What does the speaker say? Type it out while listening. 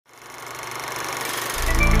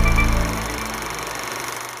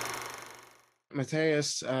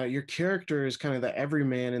Matthias, your character is kind of the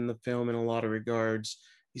everyman in the film in a lot of regards.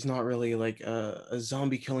 He's not really like a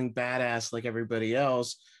zombie killing badass like everybody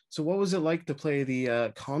else. So, what was it like to play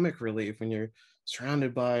the comic relief when you're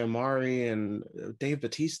surrounded by Omari and Dave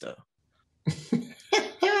Batista?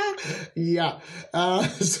 Yeah,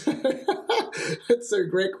 it's a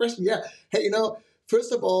great question. Yeah. Hey,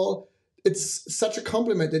 first of all, it's such a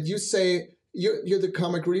compliment that you say you're the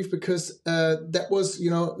comic relief because that was,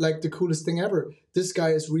 like the coolest thing ever. This guy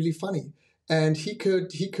is really funny, and he can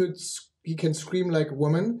scream like a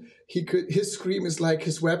woman. His scream is like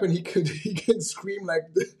his weapon. He can scream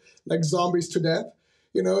like zombies to death.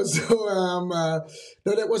 So no,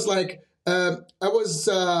 that was like I was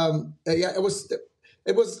yeah,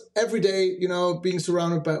 it was every day, being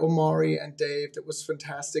surrounded by Omari and Dave. That was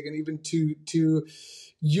fantastic. And even to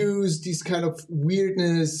use these kind of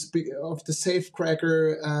weirdness of the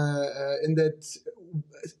safecracker in that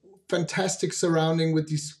fantastic surrounding with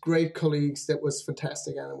these great colleagues, that was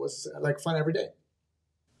fantastic. And it was like fun every day.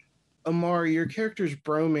 Omari, your character's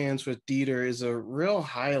bromance with Dieter is a real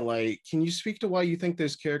highlight. Can you speak to why you think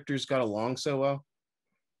those characters got along so well?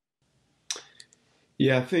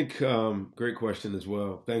 Yeah, I think great question as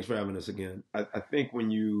well. Thanks for having us again. I think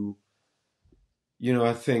when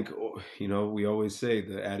I think, we always say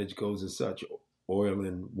the adage goes as such: oil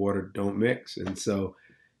and water don't mix, and so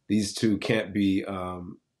these two can't be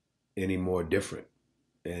any more different.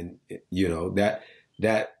 And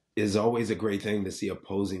that is always a great thing to see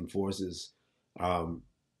opposing forces. And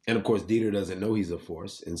of course, Dieter doesn't know he's a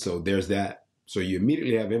force, and so there's that. So you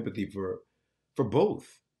immediately have empathy for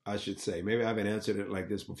both. I should say. Maybe I haven't answered it like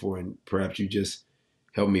this before, and perhaps you just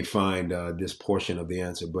help me find this portion of the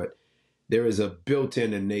answer. But there is a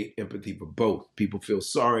built-in innate empathy for both. People feel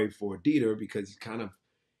sorry for Dieter because he's kind of,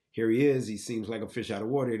 here he is. He seems like a fish out of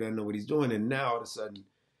water. He doesn't know what he's doing. And now all of a sudden,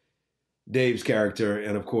 Dave's character,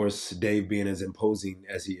 and of course, Dave being as imposing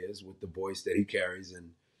as he is with the voice that he carries and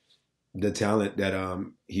the talent that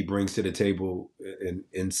he brings to the table and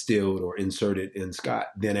instilled or inserted in Scott,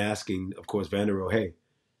 then asking, of course, Vanderohe, hey,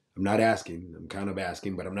 I'm not asking. I'm kind of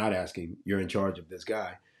asking, but I'm not asking. You're in charge of this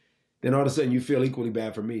guy. Then all of a sudden you feel equally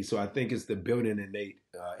bad for me. So I think it's the built-in innate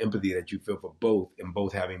empathy that you feel for both, and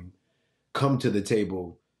both having come to the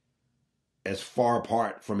table as far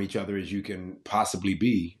apart from each other as you can possibly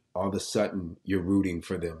be. All of a sudden you're rooting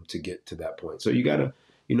for them to get to that point. So you gotta,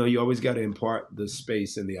 you always got to impart the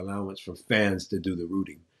space and the allowance for fans to do the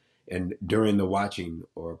rooting. And during the watching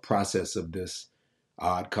or process of this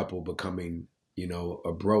odd couple becoming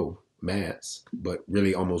a bromance, but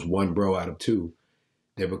really almost one bro out of two,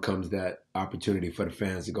 there becomes that opportunity for the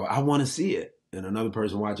fans to go, I want to see it. And another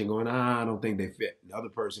person watching going, I don't think they fit. The other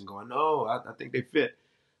person going, no, I think they fit.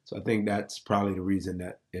 So I think that's probably the reason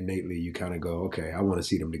that innately you kind of go, okay, I want to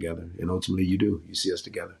see them together. And ultimately you do. You see us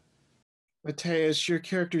together. Matthias, your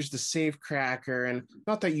character's the safecracker, and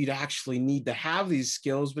not that you'd actually need to have these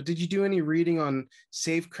skills, but did you do any reading on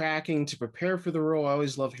safecracking to prepare for the role? I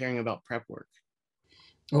always love hearing about prep work.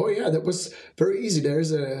 Oh yeah, that was very easy.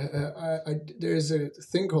 There's a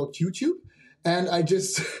thing called YouTube, and I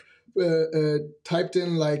just typed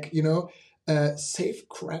in safe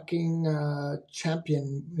cracking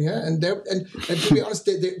champion. Yeah, and to be honest,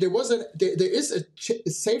 there is a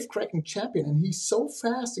safe cracking champion, and he's so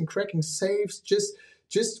fast in cracking safes.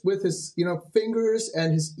 Just with his fingers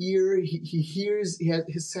and his ear, he hears. He has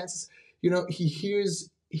his senses. He hears.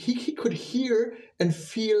 He could hear and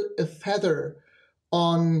feel a feather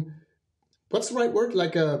on, what's the right word?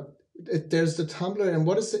 There's the tumbler, and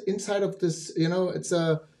what is the inside of this? It's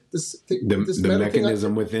the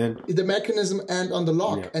mechanism within the mechanism and on the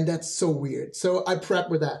lock, yeah. And that's so weird. So I prepped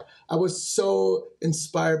with that. I was so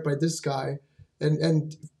inspired by this guy,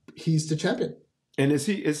 and he's the champion. And is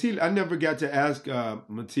he? I never got to ask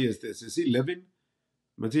Matthias this. Is he living?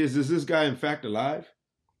 Matthias, is this guy in fact alive?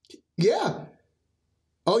 Yeah.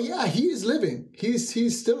 Oh yeah, he is living. He's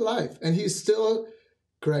still alive, and he's still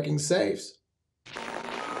cracking safes.